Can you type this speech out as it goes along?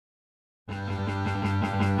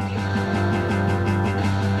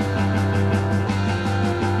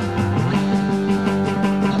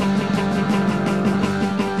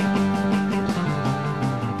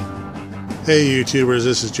Hey YouTubers,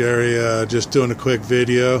 this is Jerry, just doing a quick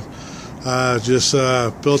video. Just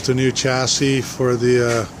built a new chassis for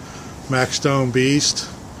the MaxStone Beast.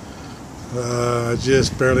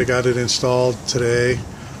 Just barely got it installed today.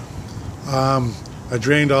 I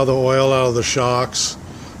drained all the oil out of the shocks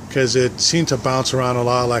because it seemed to bounce around a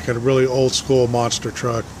lot like a really old school monster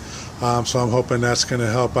truck. So I'm hoping that's going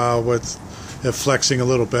to help out with it flexing a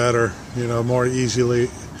little better, you know, more easier.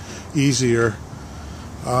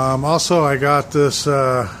 Also, I got this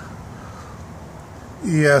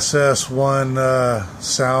ESS1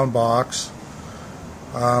 sound box.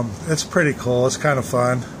 It's pretty cool. It's kind of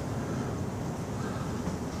fun.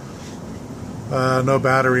 No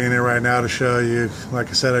battery in it right now to show you. Like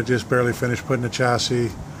I said, I just barely finished putting the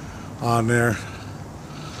chassis on there.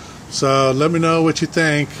 So let me know what you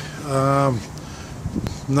think. I'm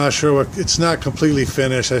not sure what. It's not completely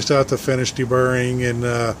finished. I still have to finish deburring and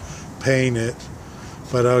paint it.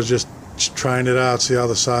 But I was just trying it out, see how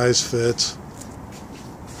the size fits.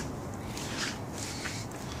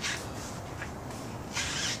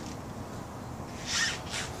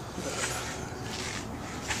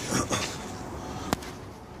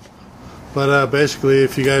 But basically,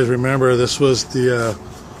 if you guys remember, this was the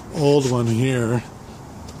old one here.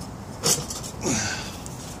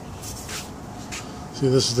 See,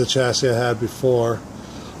 this is the chassis I had before.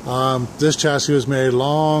 This chassis was made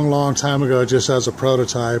long time ago just as a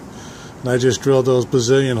prototype, and I just drilled those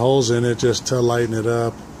bazillion holes in it just to lighten it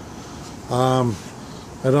up. I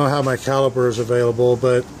don't have my calipers available,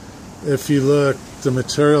 but if you look, the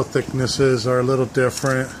material thicknesses are a little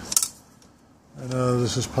different. I know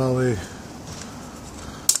this is probably...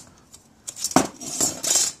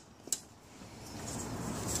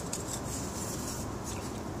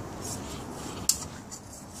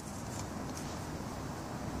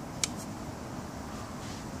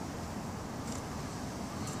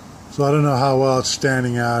 So I don't know how well it's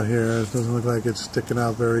standing out here. It doesn't look like it's sticking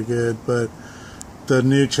out very good, but the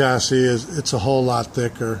new chassis it's a whole lot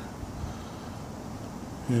thicker.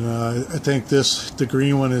 You know, I think the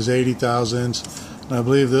green one is 80 thousandths, and I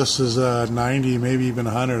believe this is 90, maybe even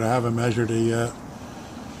 100. I haven't measured it yet.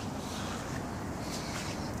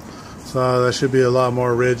 So that should be a lot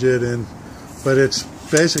more rigid, but it's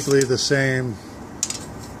basically the same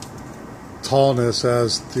tallness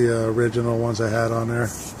as the original ones I had on there.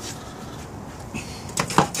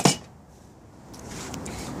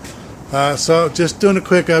 So just doing a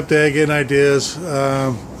quick update, getting ideas.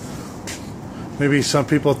 Maybe some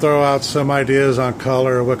people throw out some ideas on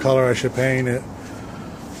color, what color I should paint it.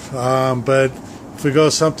 But if we go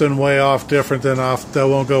something way off different than that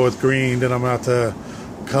won't go with green, then I'm going to have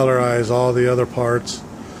to colorize all the other parts.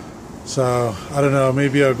 So I don't know,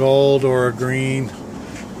 maybe a gold or a green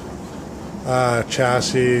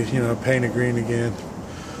chassis, you know, paint it green again.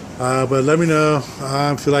 But let me know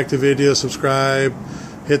if you like the video, subscribe.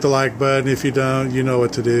 Hit the like button. If you don't, you know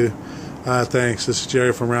what to do. Thanks. This is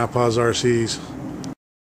Jerry from Grandpa's RCs.